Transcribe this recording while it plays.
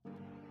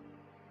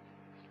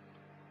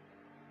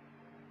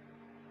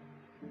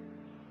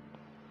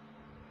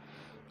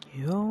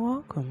You're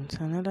welcome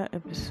to another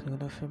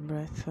episode of A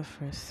Breath of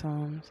Fresh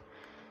Sounds.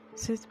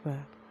 Sit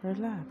back,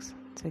 relax,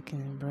 taking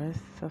a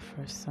breath of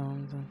fresh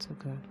sounds unto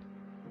God.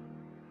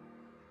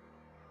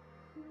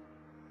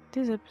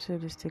 This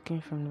episode is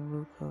taken from the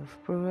book of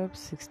Proverbs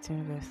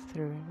 16 verse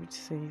 3, which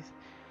says,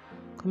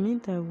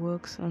 "Commit thy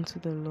works unto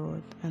the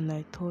Lord, and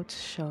thy thoughts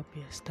shall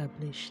be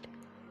established."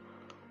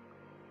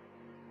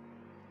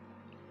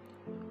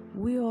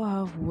 We all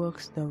have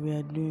works that we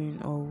are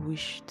doing or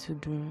wish to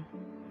do.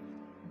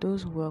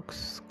 Those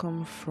works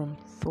come from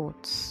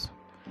thoughts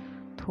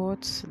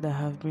that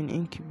have been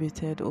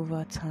incubated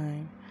over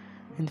time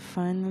and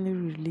finally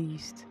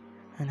released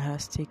and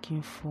has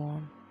taken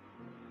form.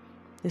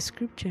 The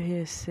scripture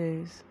here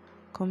says,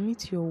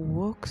 "Commit your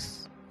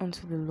works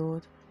unto the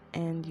Lord,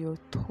 and your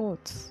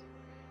thoughts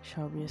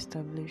shall be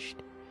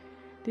established."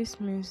 This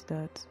means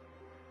that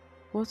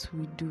what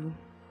we do,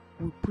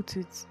 we put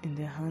it in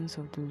the hands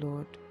of the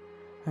Lord,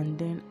 and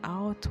then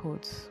our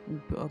thoughts will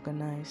be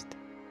organized.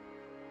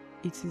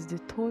 It is the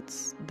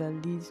thoughts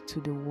that lead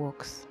to the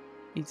works.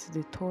 It's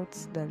the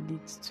thoughts that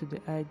leads to the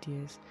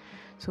ideas.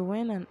 So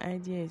when an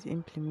idea is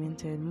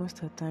implemented,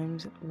 most of the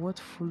times what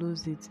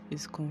follows it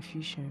is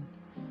confusion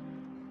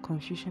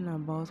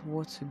about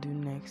what to do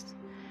next.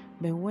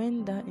 But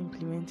when that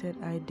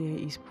implemented idea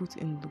is put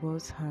in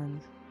God's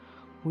hands,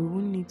 we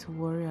won't need to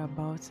worry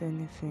about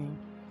anything,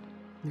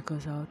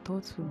 because our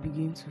thoughts will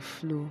begin to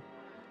flow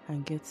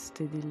and get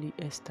steadily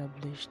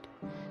established.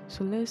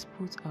 So let's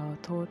put our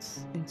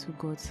thoughts into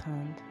God's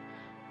hand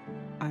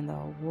and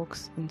our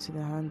works into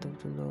the hand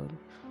of the Lord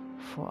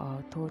for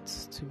our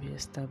thoughts to be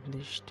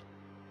established.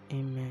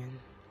 Amen.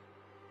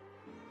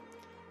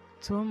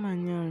 To all my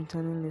new and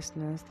returning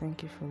listeners,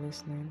 thank you for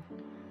listening.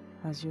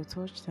 As you're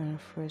touched and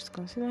refreshed,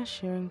 consider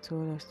sharing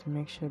to others to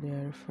make sure they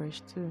are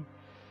refreshed too.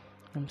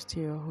 I'm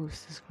still your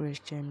host, Grace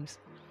James.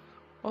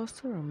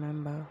 Also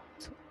remember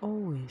to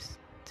always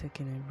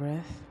take in a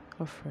breath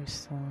of fresh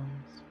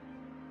sounds.